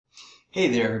Hey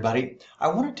there, everybody. I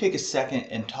want to take a second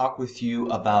and talk with you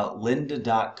about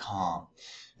lynda.com.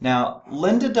 Now,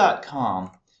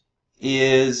 lynda.com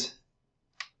is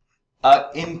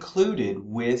included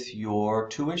with your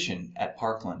tuition at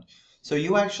Parkland. So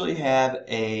you actually have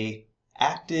a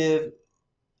active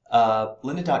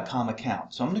lynda.com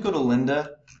account. So I'm going to go to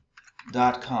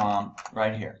lynda.com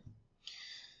right here.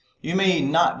 You may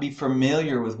not be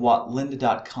familiar with what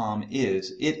lynda.com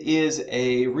is. It is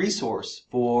a resource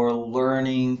for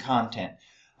learning content.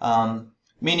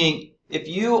 Meaning, if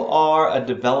you are a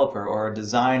developer or a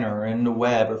designer or in the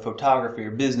web or photography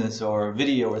or business or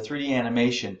video or 3D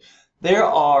animation, there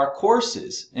are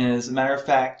courses. And as a matter of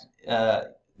fact,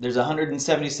 there's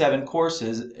 177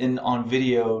 courses on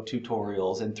video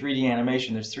tutorials, and 3D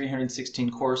animation, there's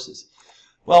 316 courses.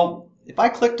 Well, if I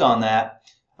clicked on that,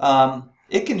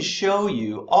 it can show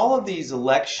you all of these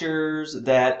lectures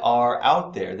that are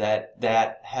out there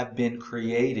that have been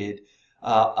created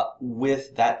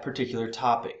with that particular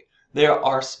topic. There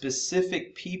are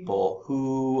specific people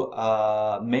who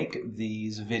make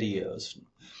these videos.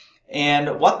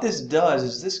 And what this does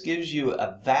is this gives you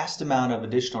a vast amount of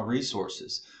additional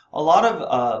resources. A lot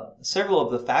of, several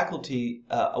of the faculty,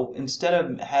 instead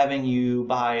of having you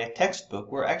buy a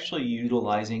textbook, we're actually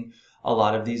utilizing a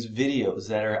lot of these videos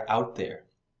that are out there.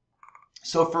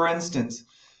 So for instance,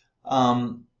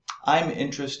 I'm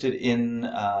interested in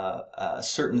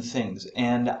certain things,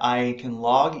 and I can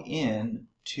log in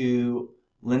to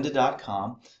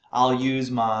lynda.com. I'll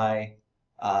use my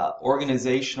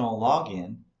organizational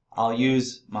login. I'll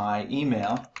use my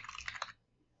email,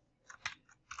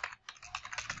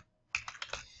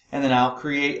 and then I'll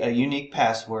create a unique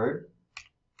password.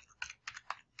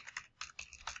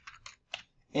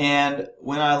 And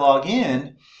when I log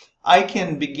in, I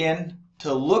can begin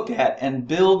to look at and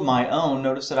build my own.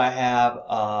 Notice that I have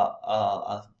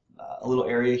a little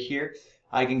area here.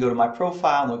 I can go to my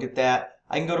profile and look at that.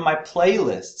 I can go to my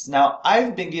playlists. Now,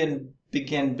 I've began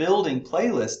building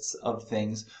playlists of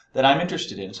things that I'm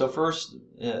interested in. So first,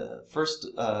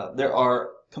 there are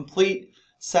complete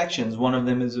sections. One of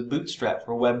them is a Bootstrap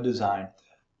for web design.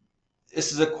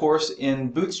 This is a course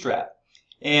in Bootstrap,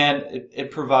 and it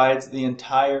provides the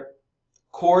entire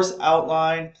course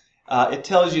outline. It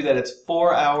tells you that it's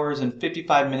 4 hours and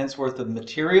 55 minutes worth of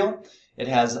material. It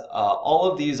has all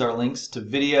of these are links to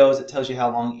videos. It tells you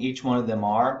how long each one of them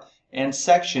are, and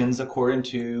sections according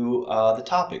to the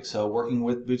topic. So working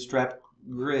with Bootstrap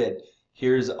Grid,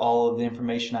 here's all of the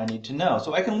information I need to know.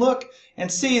 So I can look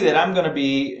and see that I'm going to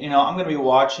be, I'm going to be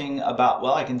watching about,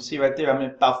 well, I can see right there, I'm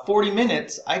in about 40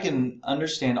 minutes, I can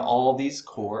understand all these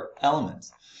core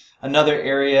elements. Another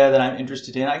area that I'm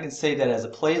interested in, I can save that as a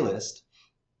playlist.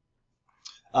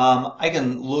 I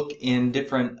can look in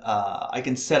different, I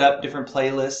can set up different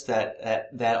playlists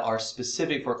that are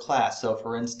specific for class. So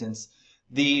for instance,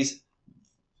 these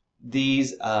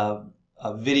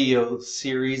video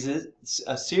series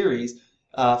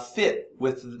fit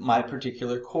with my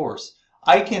particular course.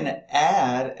 I can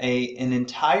add an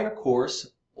entire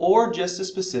course or just a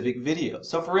specific video.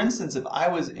 So for instance, if I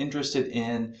was interested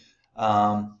in,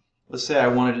 let's say I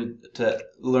wanted to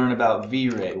learn about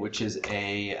V-Ray, which is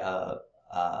a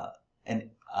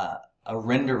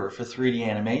renderer for 3D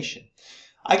animation.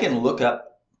 I can look up,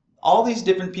 all these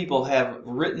different people have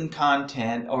written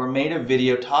content or made a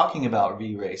video talking about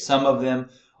V-Ray. Some of them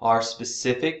are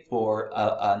specific for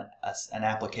an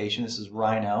application. This is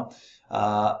Rhino,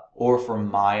 or for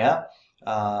Maya,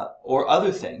 or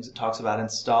other things. It talks about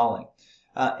installing.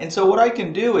 And so what I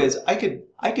can do is I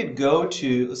could go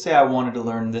to, let's say I wanted to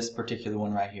learn this particular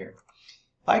one right here.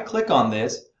 If I click on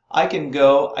this, I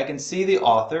can see the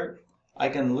author, I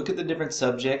can look at the different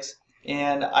subjects,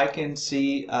 and I can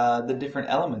see the different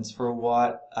elements for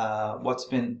what's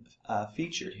been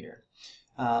featured here.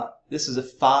 This is a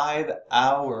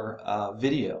 5-hour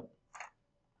video.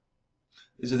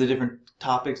 These are the different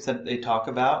topics that they talk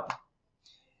about.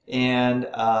 And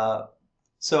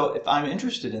so if I'm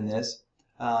interested in this,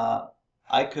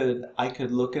 I could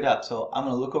look it up. So I'm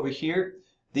going to look over here.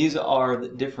 These are the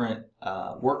different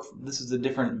this is the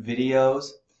different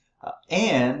videos,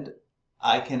 and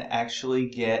I can actually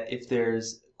get, if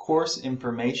there's course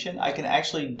information, I can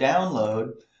actually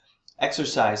download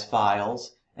exercise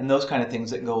files and those kind of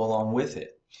things that go along with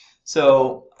it.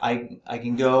 So I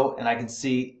can go and I can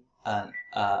see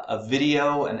a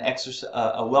video,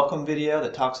 a welcome video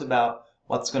that talks about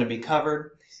what's going to be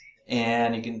covered,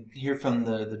 and you can hear from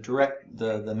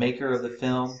the maker of the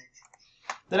film.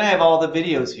 Then I have all the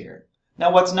videos here. Now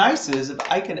what's nice is if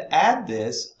I could add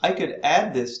this, to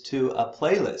a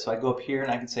playlist. So I go up here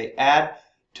and I can say add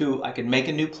to, I can make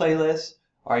a new playlist,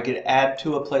 or I could add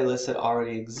to a playlist that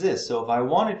already exists. So if I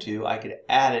wanted to, I could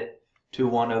add it to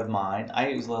one of mine.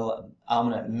 I'm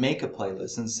going to make a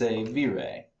playlist and say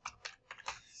V-Ray.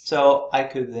 So I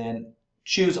could then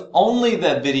choose only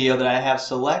the video that I have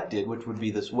selected, which would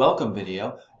be this welcome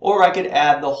video, or I could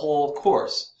add the whole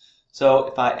course. So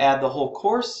if I add the whole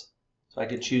course, so I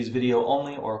could choose video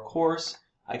only or course,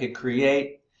 I could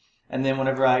create, and then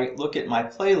whenever I look at my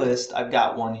playlist, I've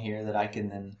got one here that I can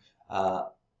then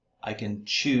I can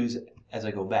choose as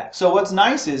I go back. So what's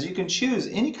nice is you can choose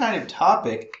any kind of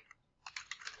topic.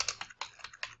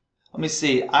 Let me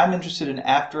see, I'm interested in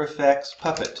After Effects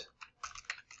Puppet.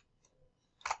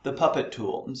 The Puppet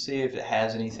tool, and see if it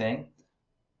has anything.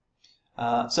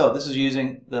 So this is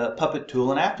using the Puppet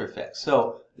tool in After Effects.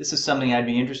 So this is something I'd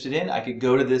be interested in. I could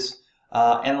go to this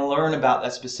and learn about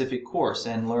that specific course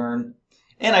and learn.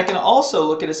 And I can also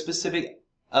look at a specific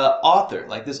author.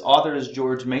 Like this author is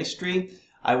George Maestri.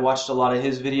 I watched a lot of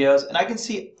his videos, and I can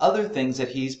see other things that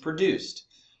he's produced.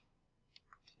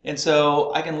 And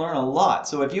so I can learn a lot.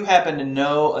 So if you happen to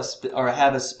know or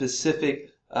have a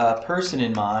specific person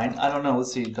in mind, I don't know,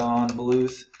 let's see, Don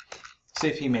Bluth, see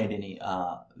if he made any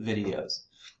videos.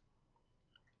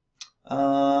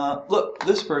 Look,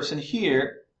 this person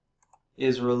here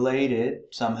is related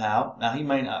somehow. Now he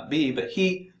might not be, but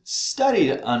he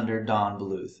studied under Don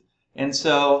Bluth. And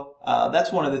so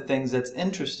that's one of the things that's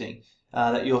interesting,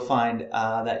 that you'll find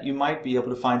that you might be able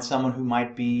to find someone who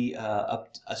might be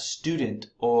a student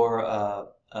or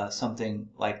something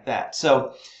like that.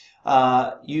 So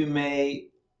you may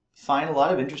find a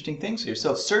lot of interesting things here.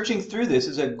 So searching through this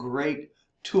is a great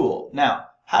tool. Now,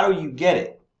 how do you get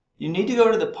it? You need to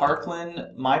go to the Parkland,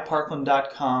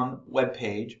 myparkland.com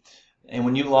webpage, and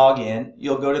when you log in,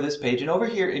 you'll go to this page, and over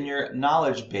here in your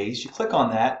knowledge base, you click on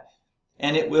that,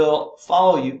 and it will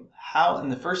follow you how,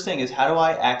 and the first thing is, how do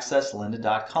I access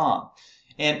lynda.com?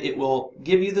 And it will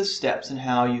give you the steps and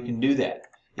how you can do that.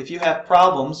 If you have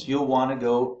problems, you'll want to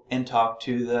go and talk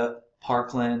to the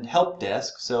Parkland help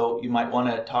desk, so you might want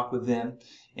to talk with them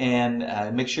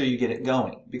and make sure you get it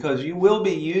going, because you will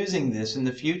be using this in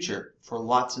the future for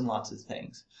lots and lots of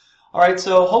things. Alright,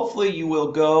 so hopefully you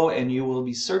will go and you will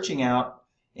be searching out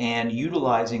and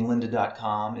utilizing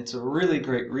lynda.com. It's a really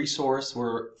great resource.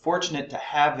 We're fortunate to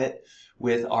have it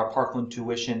with our Parkland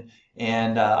tuition,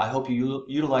 and I hope you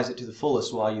utilize it to the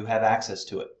fullest while you have access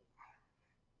to it.